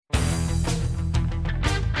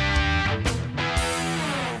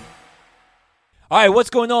All right, what's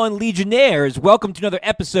going on, Legionnaires? Welcome to another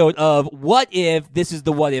episode of What If. This is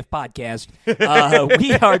the What If podcast.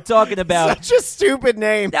 We are talking about... Such a stupid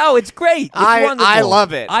name. No, it's great. It's wonderful. I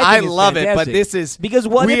love it. I think it's love it. But fantastic. this is... Because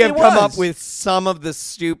what we if have it come was? up with some of the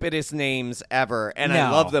stupidest names ever, and I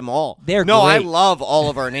No. love them all. They're No, I great. love all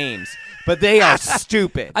of our names, but they are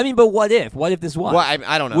stupid. I mean, but what if? What if this was? Well,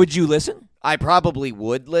 I don't know. Would you listen? I probably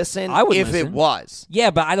would listen I would if listen. it was. Yeah,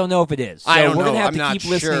 but I don't know if it is. So I don't we're know. gonna have I'm to not keep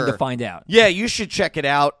listening sure. to find out. Yeah, you should check it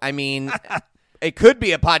out. I mean, it could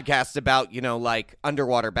be a podcast about, like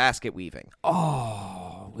underwater basket weaving.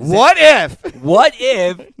 Oh. What if? What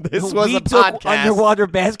if This was we a took podcast. underwater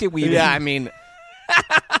basket weaving? Yeah, I mean,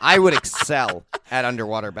 I would excel at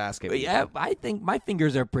underwater basket weaving. Yeah, I think my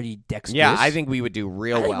fingers are pretty dexterous. Yeah, I think we would do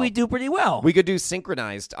real I think well. we do pretty well. We could do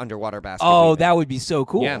synchronized underwater basket Oh, weaving. that would be so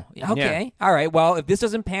cool. Yeah. Okay. All right. Well, if this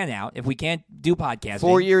doesn't pan out, if we can't do podcasting,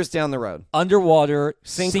 4 years down the road. underwater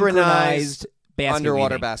Synchronized basket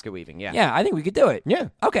underwater weaving. basket weaving. Yeah. Yeah, I think we could do it. Yeah.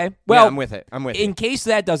 Okay. Well, Yeah, I'm with it. I'm with in it. case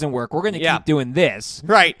that doesn't work, we're going to Yeah. keep doing this.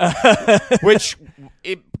 Right. Which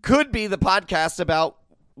it could be the podcast about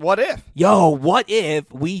what if. Yo, what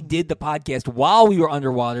if we did the podcast while we were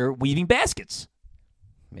underwater weaving baskets?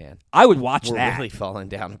 Man, I would watch we're that. really falling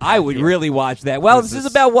down. a I path would here. really watch that. Well, this is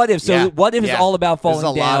about what if. So yeah, what if is yeah. all about falling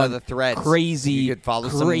There's a down lot of the threads. crazy, You could follow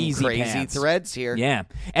crazy some crazy paths. threads here. Yeah,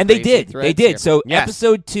 and they Crazy did. They threads did. here. So Yes.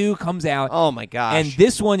 episode 2 comes out. Oh my gosh. And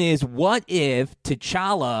this one is what if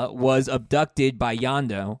T'Challa was abducted by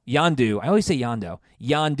Yondu. I always say Yondu.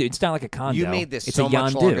 Yondu. It's not like a condo. you made this it's so a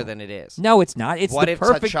much Yondu. longer than it is. No, it's not. It's What the if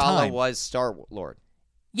perfect T'Challa time. was Star-Lord?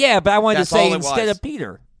 Yeah, but I wanted That's to say all it instead was. of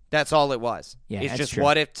Peter. That's all it was. Yeah, it's that's just true.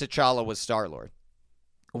 what if T'Challa was Star-Lord?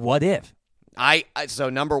 What if? So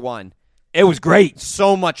number one, It was great.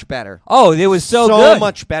 so much better. Oh, it was so good.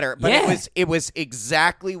 much better. But Yeah. it was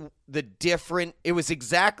exactly the different. It was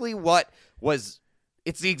exactly what was.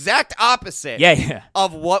 It's the exact opposite. Yeah.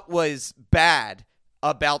 Of what was bad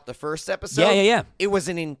about the first episode. Yeah. It was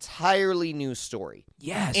an entirely new story.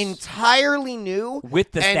 Yes. Entirely new.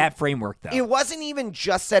 With the and stat framework, though. It wasn't even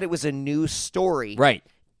just that it was a new story. Right.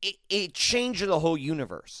 It changed the whole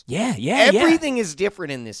universe. Yeah. Everything is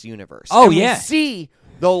different in this universe. Oh, and yeah. We see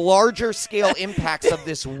the larger scale impacts of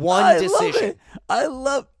this one decision. I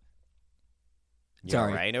love You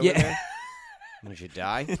Sorry. all right over Yeah. there? You should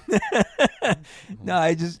die. No,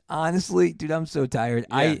 I just honestly, dude, I'm so tired.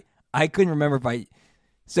 Yeah. I couldn't remember if I.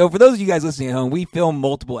 So for those of you guys listening at home, we film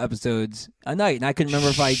multiple episodes a night, and I couldn't remember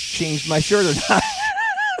if I changed my shirt or not.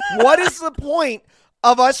 What is the point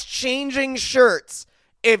of us changing shirts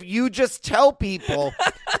if you just tell people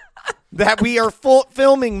that we are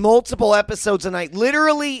filming multiple episodes a night?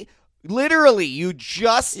 Literally, you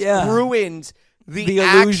just ruined the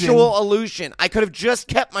illusion. actual illusion. I could have just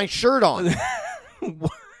kept my shirt on.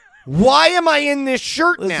 Why am I in this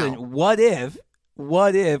shirt Listen, now? what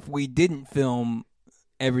if we didn't film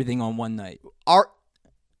everything on one night?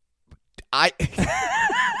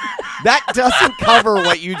 That doesn't cover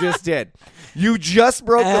what you just did. You just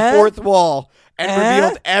broke the fourth wall and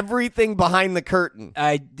revealed everything behind the curtain.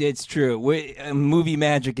 It's true. Movie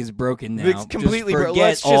magic is broken now. It's completely just broken. forget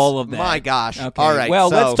Let's just- all of that. my gosh. Okay. All right, Well,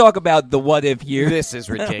 so- let's talk about the what if here. This is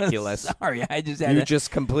ridiculous. Sorry, I just had You to. just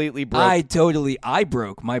completely broke. I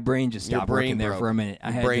broke. My brain just Your stopped brain working there broke. for a minute. I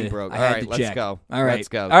had brain to, broke. I All had right, to let's check. go. All right, Let's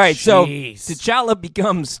go. All right, so Jeez. T'Challa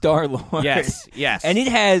becomes Star-Lord. Yes. and it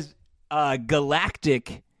has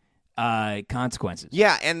galactic consequences.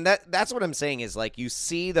 Yeah, and that's what I'm saying is, like, you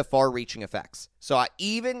see the far-reaching effects. So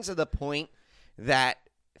even to the point that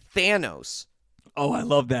Thanos Oh, I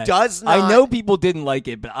love that. does not. I know people didn't like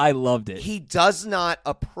it, but I loved it. He does not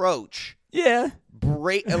approach Yeah.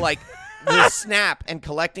 the snap and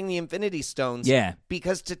collecting the Infinity Stones. Yeah.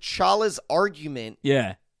 Because T'Challa's argument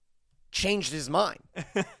Yeah. changed his mind.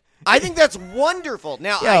 I think that's wonderful.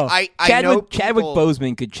 Now, Yo, I know Chadwick people,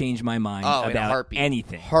 Boseman could change my mind Oh, in a about heartbeat.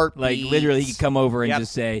 anything. Heartbeat. Like, literally, he could come over and Yep.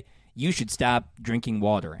 just say, you should stop drinking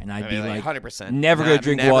water. And I'd be like, 100%. never going to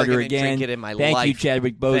drink never water gonna again. Drink it in my Thank life. you,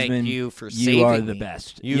 Chadwick Boseman. Thank you for You saving are the me.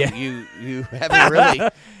 best. You Yeah. you haven't really.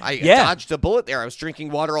 I Yeah. dodged a bullet there. I was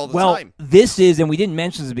drinking water all the Well, time. this is, and we didn't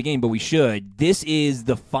mention this at the beginning, but we should. This is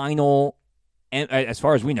the final, and as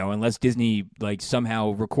far as we know, unless Disney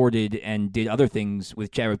somehow recorded and did other things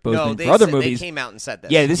with Chadwick Boseman No, for other movies. They came out and said this.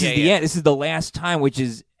 Yeah, this is the end. This is the last time, which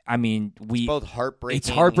is, It's both heartbreaking. It's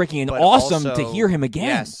heartbreaking and but awesome also, to hear him again.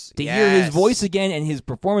 Yes, to hear his voice again and his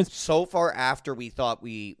performance. So far after we thought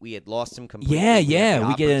we had lost him completely. Yeah, we had the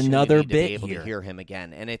we get opportunity another to bit be able here. to hear him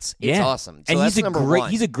again, and it's Yeah. awesome. So and that's he's a number great. one.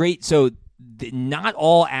 He's a great. So not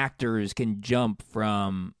all actors can jump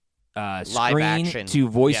from Live screen action. to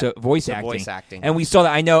voice Yeah, voice to acting. voice acting. And we saw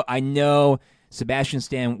that. I know Sebastian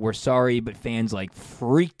Stan, we're sorry, but fans like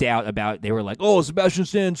freaked out about. They were like, "Oh, Sebastian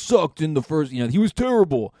Stan sucked in the first. He was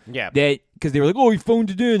terrible." Yeah. Because they were like, "Oh, he phoned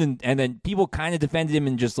it in," and then people kind of defended him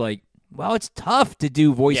and just like, "Well, it's tough to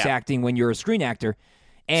do voice acting when you're a screen actor."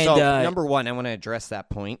 And so number one, I want to address that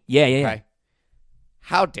point. Yeah. Okay.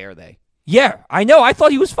 How dare they? Yeah, I know. I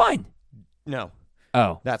thought he was fine. No.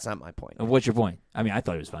 Oh. That's not my point. What's your point? I mean, I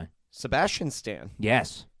thought he was fine. Sebastian Stan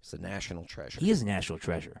Yes. is a national treasure. He is a national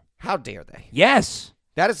treasure. How dare they? Yes.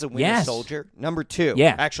 That is a Winter Yes. Soldier. Number two.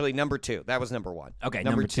 Yeah. Actually, number two. That was number one. Okay,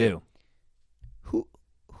 number two.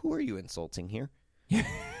 Who are you insulting here?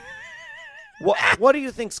 What do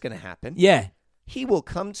you think's going to happen? Yeah. He will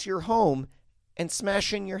come to your home and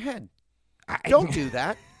smash in your head. Don't do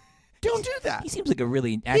that. Don't do that. He seems like a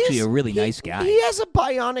really nice guy. He has a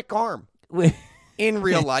bionic arm in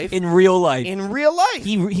real life. In real life. In real life.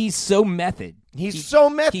 He's so method. He's so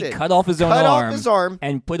method. He cut off his own cut arm. Off his arm.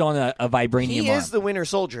 And put on a vibranium He arm. is the Winter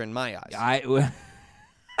Soldier in my eyes.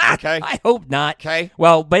 Okay. I hope not. Okay.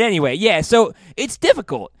 Well, but anyway, yeah, so it's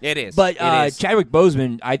difficult. It is. But it is. Chadwick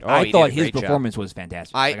Boseman, I he thought did a his great job. performance was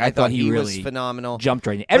fantastic. I thought he really was phenomenal. Jumped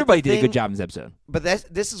right in. Everybody the did a good thing- job in this episode. But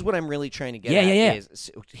this is what I'm really trying to get Yeah, at. yeah. Is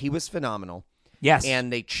he was phenomenal. Yes.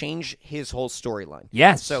 And they changed his whole storyline.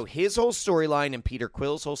 Yes. So his whole storyline and Peter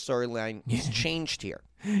Quill's whole storyline is changed here.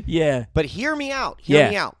 Yeah. But hear me out. Yeah. Hear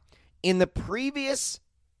me out. In the previous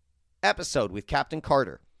episode with Captain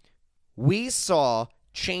Carter, we saw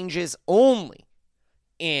changes only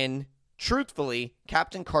in, truthfully,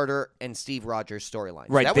 Captain Carter and Steve Rogers' storylines.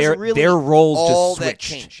 Right. That was really their roles all just that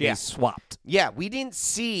switched. changed. They Yeah. swapped. Yeah, we didn't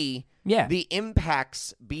see Yeah. the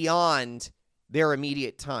impacts beyond their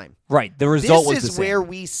immediate time. Right. The result was This the is same. where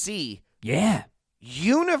we see Yeah.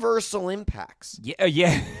 universal impacts. Yeah.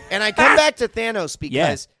 Yeah. And I come back to Thanos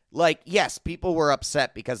because, yes, people were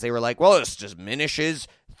upset because they were like, well, this diminishes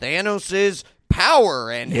Thanos' power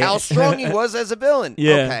and how strong he was as a villain.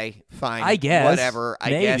 Yeah. Okay, fine. I guess. Whatever. I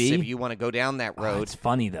guess Maybe. if you want to go down that Oh, road. it's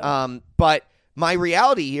funny, though. But my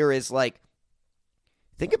reality here is like,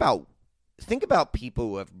 think about people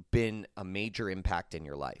who have been a major impact in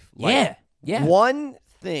your life. Like, yeah. One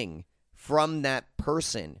thing from that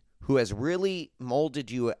person who has really molded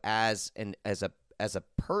you as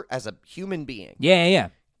a human being Yeah.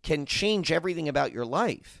 can change everything about your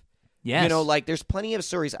life. Yes. You know, like there's plenty of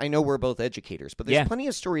stories. I know we're both educators, but there's Yeah. plenty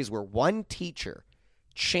of stories where one teacher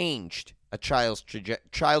changed a child's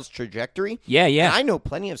trajectory. Yeah. And I know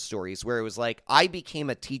plenty of stories where it was like, I became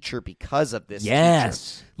a teacher because of this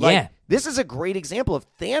Yes. teacher. Like, Yeah. This is a great example of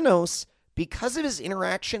Thanos, because of his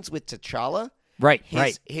interactions with T'Challa, Right.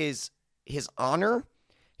 his honor,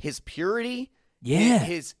 his purity, Yeah.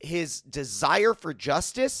 his desire for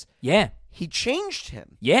justice, Yeah. he changed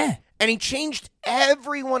him. Yeah. And he changed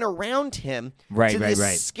everyone around him Right, to right, this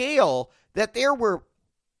right. scale that there were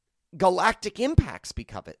galactic impacts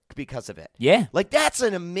because of it. Yeah. Like, that's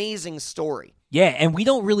an amazing story. Yeah, and we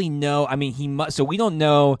don't really know. I mean, he must. So we don't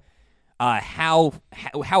know how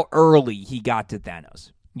early he got to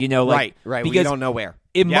Thanos. You know, like, right. Because We don't know where.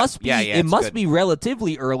 it Yep. must be. Yeah, it it's must good. be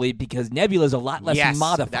relatively early because Nebula's a lot less Yes,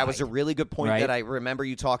 modified. that was a really good point right? that I remember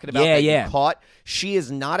you talking about. Yeah, that yeah. You caught. She is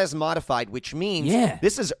not as modified, which means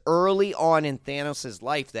this is early on in Thanos'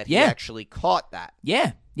 life that he actually caught that.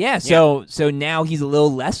 Yeah. So now he's a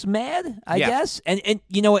little less mad, I Yeah. guess. And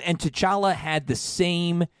you know, and T'Challa had the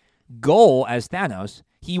same goal as Thanos.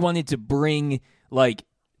 He wanted to bring like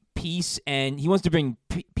peace, and he wants to bring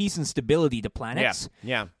peace and stability to planets.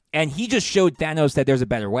 Yeah. And he just showed Thanos that there's a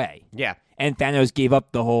better way. Yeah. And Thanos gave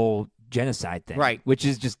up the whole genocide thing. Right. Which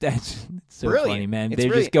is just that's so Brilliant. funny, man. It's They're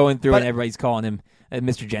brilliant. just going through But- and everybody's calling him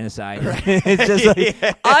Mr. Genocide. It's just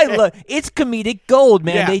like I love it's comedic gold,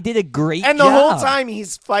 man. Yeah. They did a great And job. the whole time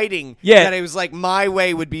he's fighting that it was like my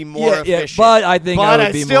way would be more efficient. But I think I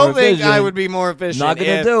would be still more think efficient. I would be more efficient. Not gonna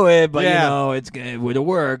if- do it, but Yeah. you know, it would have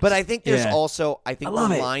worked. But I think there's also I the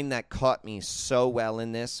love it. line that caught me so well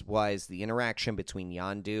in this was the interaction between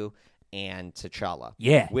Yondu and T'Challa.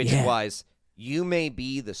 Yeah, Which yeah. was, you may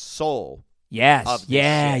be the soul, Yes. of this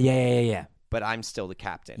Yeah, ship. yeah. but I'm still the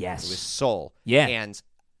captain. Yes. It was soul. Yeah. And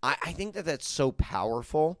I think that that's so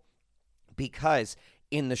powerful because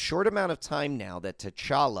in the short amount of time now that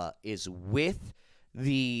T'Challa is with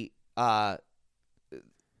the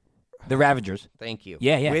The Ravengers. thank you.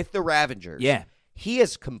 Yeah. With the Ravengers. Yeah. He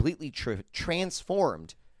has completely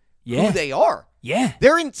transformed Yeah. who they are. Yeah.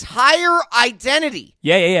 Their entire identity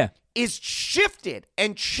Yeah. is shifted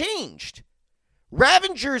and changed.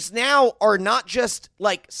 Ravengers now are not just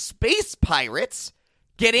like space pirates.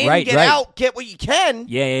 Get in, Right, get right. out, get what you can.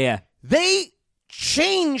 Yeah. They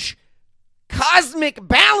change cosmic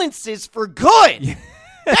balances for good.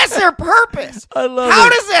 That's their purpose. I love How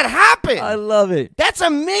it. does that happen? I love it. That's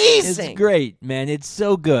amazing. It's great, man. It's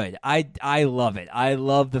so good. I love it. I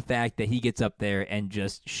love the fact that he gets up there and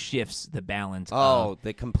just shifts the balance. Oh, of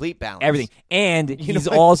the complete balance. everything. And know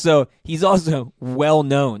he's also well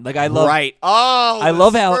known. Like I love Right. Oh, I the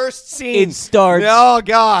love how first scene. it starts. Oh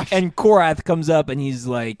gosh. And Korath comes up and he's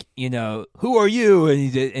like, who are you? And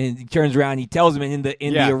he turns around and he tells him. And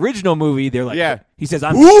in Yeah. the original movie, they're like, Yeah. he says,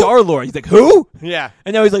 I'm Who? Star-Lord. He's like, who? yeah.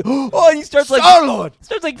 And now he's like, oh, and he starts Star-Lord.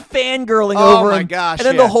 like fangirling Oh, over my him. gosh, And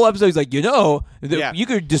then yeah. the whole episode, he's like, Yeah. you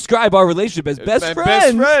could describe our relationship as best Best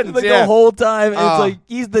friends. friends, Like yeah. the whole time. And Oh. it's like,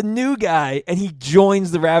 he's the new guy, and he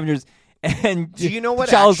joins the Ravengers. And Do you know what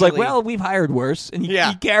T'Challa's like, actually- well, we've hired worse. And he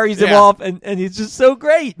Yeah. carries him Yeah. off, and he's just so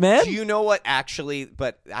great, man. Do you know what actually?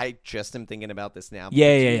 But I just am thinking about this now.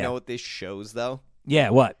 Yeah, Do yeah, you yeah. know what this shows though?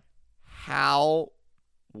 Yeah, what? How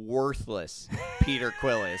worthless Peter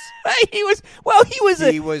Quill is. He was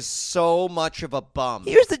He was so much of a bum.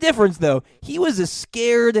 Here's the difference, though. He was a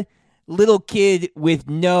scared little kid with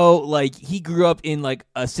he grew up in like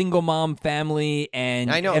a single mom family,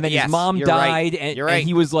 and I know, and then yes, his mom you're right. died, and, You're right. and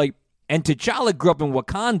he was like, and T'Challa grew up in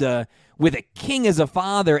Wakanda with a king as a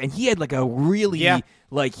father, and he had like a really Yeah.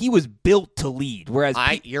 like he was built to lead, whereas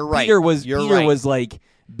You're right. Peter was You're Peter right. was like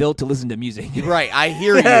built to listen to music. Right, I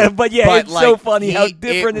hear Yeah, you. but yeah, it's so funny how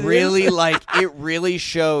different it is. really it really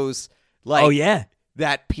shows like Oh yeah,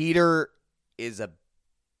 that Peter is a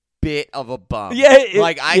bit of a bum. Yeah,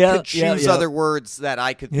 I yeah, could choose yeah. other words that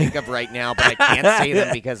I could think of right now, but I can't say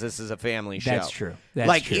them because this is a family show. that's true. That's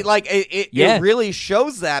like true. it really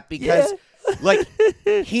shows that because like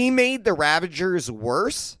he made the Ravagers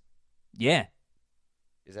worse. Yeah.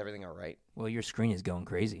 Is everything all right? Well, your screen is going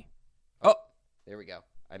crazy. Oh, there we go.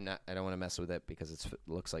 I don't want to mess with it because it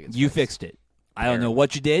looks like it's You fixed it. I don't know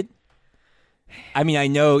what you did. I mean, I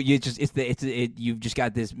know you just you've just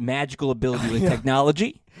got this magical ability with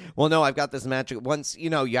technology. Well, no, I've got this magic. Once you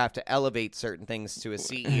have to elevate certain things to a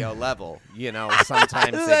CEO level.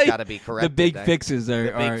 Sometimes they've got to be corrected. The big fixes are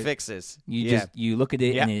The big fixes. You look at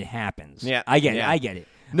it Yeah. and it happens. Yeah. I get it. Yeah. I get it.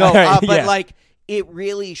 No, All right, but yeah. like it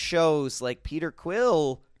really shows like Peter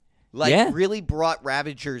Quill, like Yeah. really brought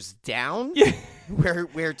Ravagers down. Yeah.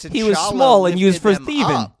 Where T'Challa He was small and used lifted for them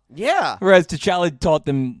thieving. up. Yeah. Whereas T'Challa taught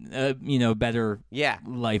them, better Yeah.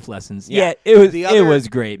 life lessons. Yeah. Yeah, it The was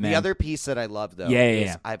great, man. The other piece that I love though Yeah.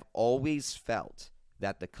 is I've always felt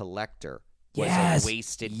that the Collector was yes, a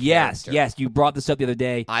wasted yes, character. yes. You brought this up the other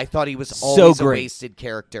day. I thought he was So always a great. wasted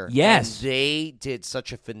character. Yes. And they did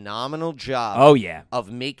such a phenomenal job Oh yeah,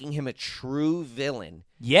 of making him a true villain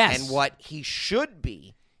yes, and what he should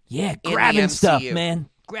be. yeah, the grabbing stuff, MCU. man,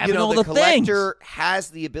 grabbing all the the things. Collector has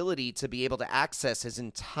the ability to be able to access his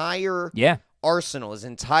entire Yeah, arsenal, his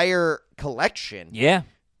entire collection yeah,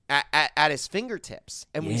 at his fingertips.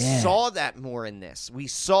 And we Yeah. saw that more in this. We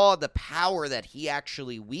saw the power that he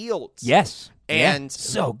actually wields. yes, And yeah.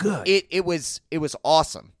 so good. It was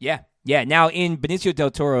awesome. Yeah. Yeah. Now, in Benicio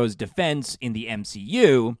del Toro's defense in the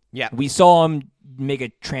MCU, Yeah. we saw him make a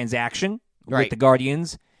transaction with Right. the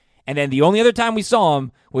Guardians. And then the only other time we saw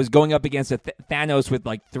him was going up against a Thanos with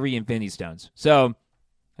like 3 Infinity Stones. So,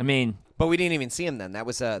 I mean, But we didn't even see him then. That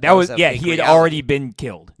was a yeah, fake he had reality. already been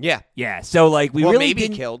killed. Yeah. Yeah. So, like, we Or really maybe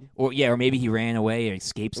didn't, killed. or maybe he ran away or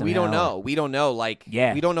escaped somehow. We don't know. We don't know. Like,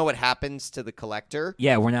 Yeah. we don't know what happens to the Collector.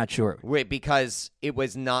 Yeah, we're not sure. Because it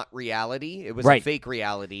was not reality. It was Right. a fake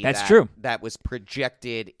reality. That's true. That was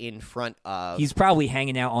projected in front of He's probably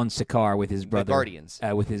hanging out on Sakaar with his brother. Guardians.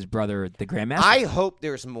 With his brother, the Grandmaster. I hope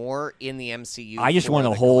there's more in the MCU. I just for want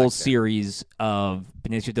a the whole Collector. series of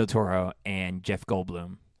Benicio del Toro and Jeff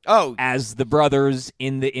Goldblum Oh, as the brothers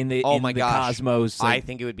in the Oh in my the gosh. cosmos. I Like,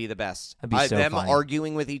 think it would be the best. That'd be so them funny.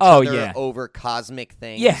 arguing with each Oh, other yeah. over cosmic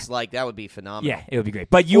things. Yeah. Like, that would be phenomenal. yeah, it would be great.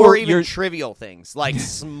 But you or were even you're trivial things like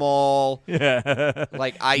small. yeah.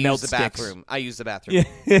 Like I Melt use the sticks. bathroom. I use the bathroom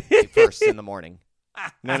first in the morning.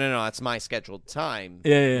 No. It's my scheduled time.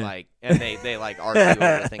 Yeah. Like, and they like argue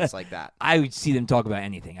over things like that. I would see them talk about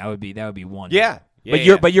anything. That would be one. Yeah.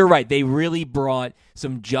 But you're right. They really brought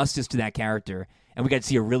some justice to that character, and we got to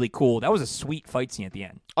see a really cool. That was a sweet fight scene at the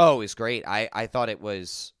end. Oh, it was great. I thought it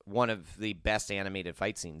was one of the best animated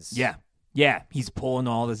fight scenes. Yeah. Yeah, he's pulling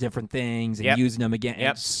all those different things and Yep. using them again.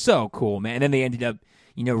 Yep. It's so cool, man. And then they ended up,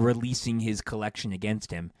 releasing his collection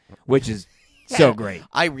against him, which is so great.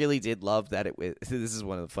 I really did love that it was. This is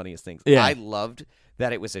one of the funniest things. Yeah. I loved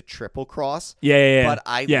that it was a triple cross. Yeah. But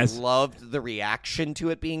I yes. loved the reaction to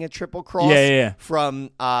it being a triple cross. Yeah.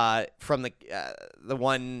 From the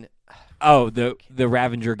one. Oh, the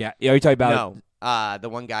Ravenger guy. Yeah, are you talking about? No, the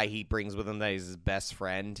one guy he brings with him that is his best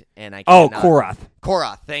friend, and I. Oh, cannot- Korath.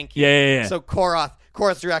 Korath, thank you. Yeah. So Korath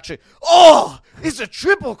chorus reaction. Oh, it's a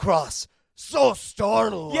triple cross. So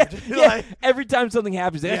Star-Lord. Yeah, yeah. Every time something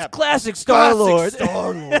happens, it's classic Star-Lord.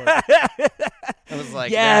 Star-Lord. I was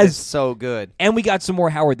like, that is so good. And we got some more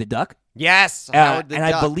Howard the Duck. Yes, Howard the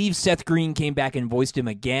Duck. I believe Seth Green came back and voiced him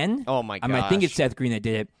again. Oh, my gosh. I think it's Seth Green that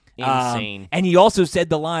did it. Insane. And he also said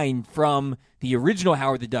the line from the original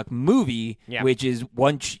Howard the Duck movie, which is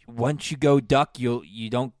once you go duck, you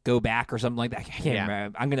don't go back or something like that. I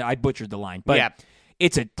can't remember. I butchered the line, but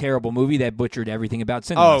it's a terrible movie that butchered everything about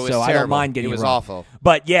cinema. Oh, it was so terrible. I don't mind getting it was wrong. awful.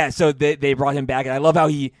 But yeah, so they brought him back, and I love how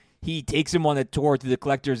he takes him on a tour to the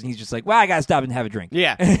collectors, and he's just like, "Well, I gotta stop and have a drink."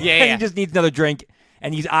 Yeah. He just needs another drink.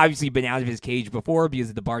 And he's obviously been out of his cage before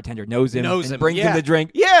because the bartender knows him and brings him the drink.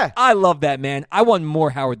 Yeah. I love that, man. I want more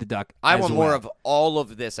Howard the Duck. I want more of all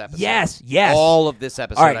of this episode. Yes. All of this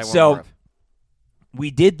episode. All right, I want so more of. we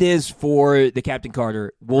did this for the Captain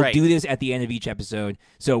Carter. We'll do this at the end of each episode.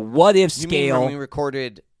 So what if scale... You mean when we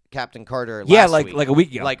recorded Captain Carter last week? like a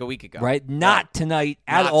week ago. Like a week ago. Right? Not tonight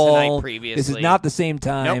at Not all. Tonight previously. This is not the same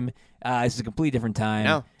time. Nope. This is a completely different time.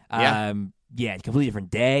 No. Completely different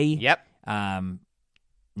day. Yep.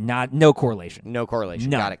 No correlation. No correlation.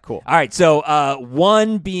 No. Got it. Cool. All right. So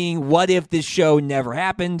 1 being what if this show never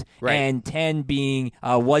happened, right. and 10 being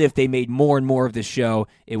what if they made more and more of this show.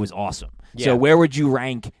 It was awesome. Yeah. So where would you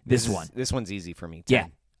rank this one? This one's easy for me. 10. Yeah.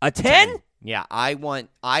 A 10? Yeah. I would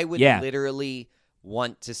literally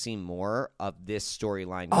want to see more of this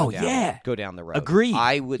storyline go down the road. Agreed.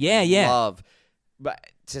 I would love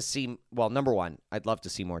to see, well, number one, I'd love to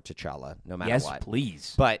see more T'Challa, no matter what. Yes,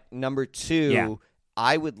 please. But number two,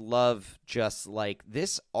 I would love just like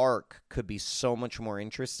this arc could be so much more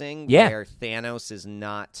interesting where Thanos is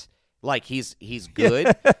not like he's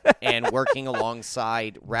good and working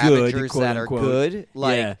alongside Ravagers good, that are good.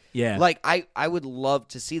 Like like I would love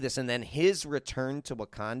to see this, and then his return to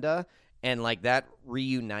Wakanda and like that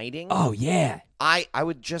reuniting. Oh yeah. I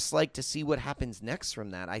would just like to see what happens next from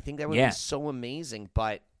that. I think that would be so amazing,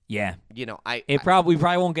 but you know, we probably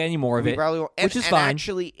won't get any more of it. Probably won't. Which is fine.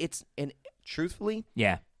 Actually, truthfully,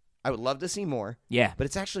 I would love to see more. Yeah. But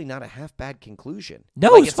it's actually not a half bad conclusion.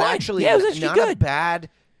 No, it's fine. Actually it was actually not good. a bad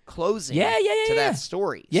closing to that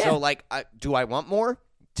story. Yeah. So like do I want more?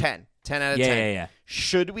 10. 10 out of 10. Yeah.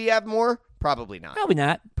 Should we have more? Probably not. Probably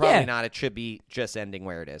not. Probably not. It should be just ending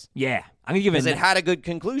where it is. Yeah. I'm going to give it because it had a good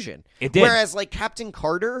conclusion. It did. Whereas like Captain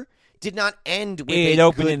Carter did not end with it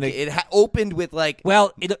opened it opened with like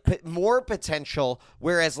more potential,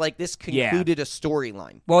 whereas like this concluded a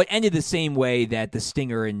storyline. Well, it ended the same way that the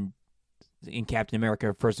Stinger in Captain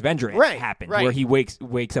America: First Avenger happened, where he wakes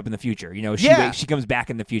up in the future. You know, she comes back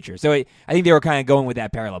in the future. So I think they were kind of going with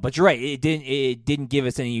that parallel. But you're right; it didn't give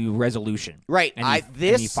us any resolution. Right. Any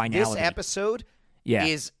this finality. episode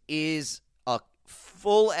is a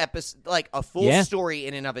full episode, like a full story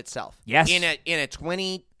in and of itself. Yes. In a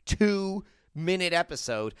 22-minute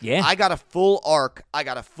episode. Yeah. I got a full arc. I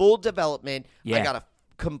got a full development. Yeah. I got a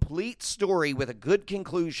complete story with a good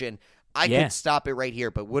conclusion. I could stop it right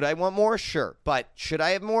here, but would I want more? Sure. But should I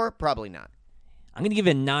have more? Probably not. I'm going to give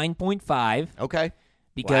it a 9.5. Okay.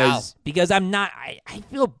 Because I'm not I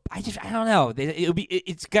don't know.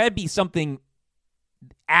 It's got to be something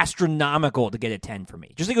astronomical to get a 10 for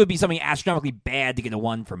me. Just like it would be something astronomically bad to get a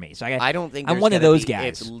 1 for me. So I don't think I'm one of those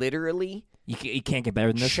guys. It's literally you can't get better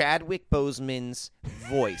than this. Chadwick Boseman's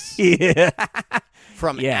voice.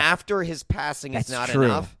 From after his passing is not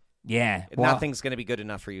enough. Yeah. Nothing's going to be good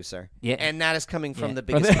enough for you, sir. Yeah. And that is coming from the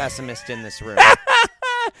biggest pessimist in this room.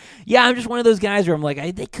 Yeah, I'm just one of those guys where I'm like,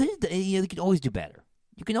 they could always do better.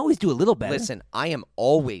 You can always do a little better. Listen, I am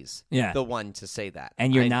always the one to say that.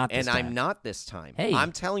 And you're not this time. And I'm not this time. Hey.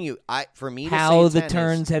 I'm telling you, for me to how say the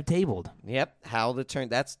turns have tabled. Yep, how the turn.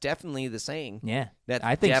 That's definitely the saying. Yeah. That's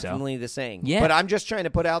I think definitely the saying. Yeah. But I'm just trying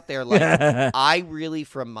to put out there, like, I really,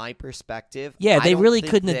 from my perspective, they really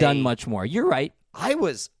couldn't have done much more. You're right. I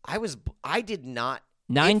did not.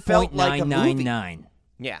 9.999.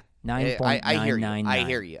 Yeah. 9.999. I hear you. I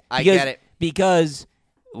hear you. I get it. Because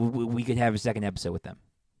we could have a second episode with them.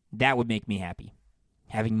 That would make me happy.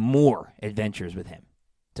 Having more adventures with him.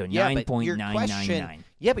 So 9.999.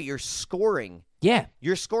 Yeah, but you're scoring. Yeah.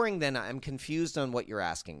 You're scoring, then I'm confused on what you're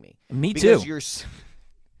asking me. Me because too. You're...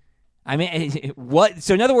 I mean, what?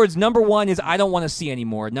 So in other words, number 1 is I don't want to see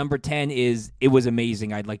anymore. Number 10 is it was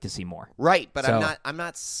amazing. I'd like to see more. Right, but I'm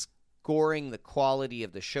not scoring the quality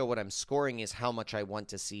of the show. What I'm scoring is how much I want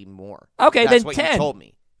to see more. Okay, that's then what 10. You told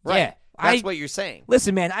me. Right. Yeah. That's what you're saying.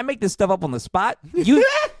 Listen, man, I make this stuff up on the spot.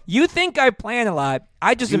 You think I plan a lot.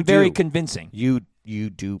 I just am very convincing. You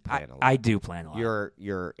do plan a lot. I do plan a lot. If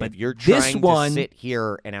you're trying to sit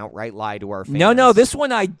here and outright lie to our fans. No, this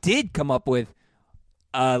one I did come up with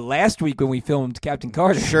Last week when we filmed Captain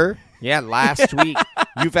Carter. Sure. Yeah, last week.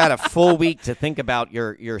 You've had a full week to think about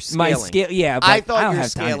your scaling. My scale, yeah. But I thought don't your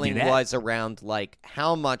have time to do scaling that. was around like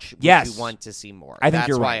how much would Yes. you want to see more. I think That's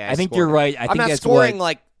you're why right. I think you're right. I I'm think not that's scoring what,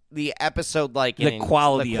 like the episode like the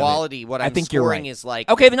quality. The quality. What I I'm think you're scoring right. is like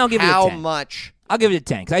Okay, then I'll give it a how 10. much. I'll give it a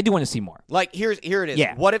 10 because I do want to see more. Like here it is.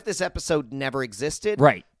 Yeah. What if this episode never existed?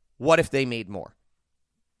 Right. What if they made more?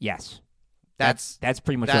 Yes. That's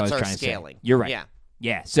pretty much what I was our trying scaling. to say. You're right. Yeah.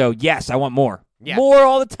 Yeah. So yes, I want more. Yeah. More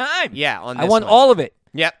all the time. Yeah. On I this want one. all of it.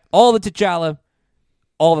 Yep. All the T'Challa,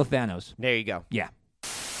 all the Thanos. There you go. Yeah.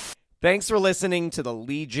 Thanks for listening to the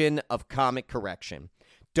Legion of Comic Correction.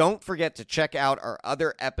 Don't forget to check out our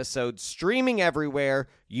other episodes streaming everywhere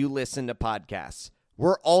you listen to podcasts.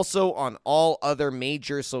 We're also on all other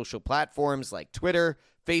major social platforms like Twitter,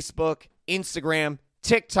 Facebook, Instagram,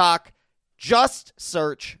 TikTok. Just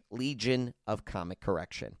search Legion of Comic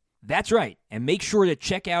Correction. That's right. And make sure to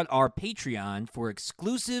check out our Patreon for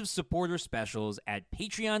exclusive supporter specials at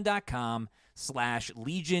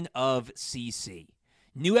patreon.com/Legion of CC.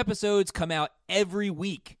 New episodes come out every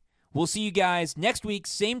week. We'll see you guys next week,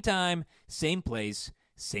 same time, same place,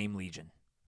 same Legion.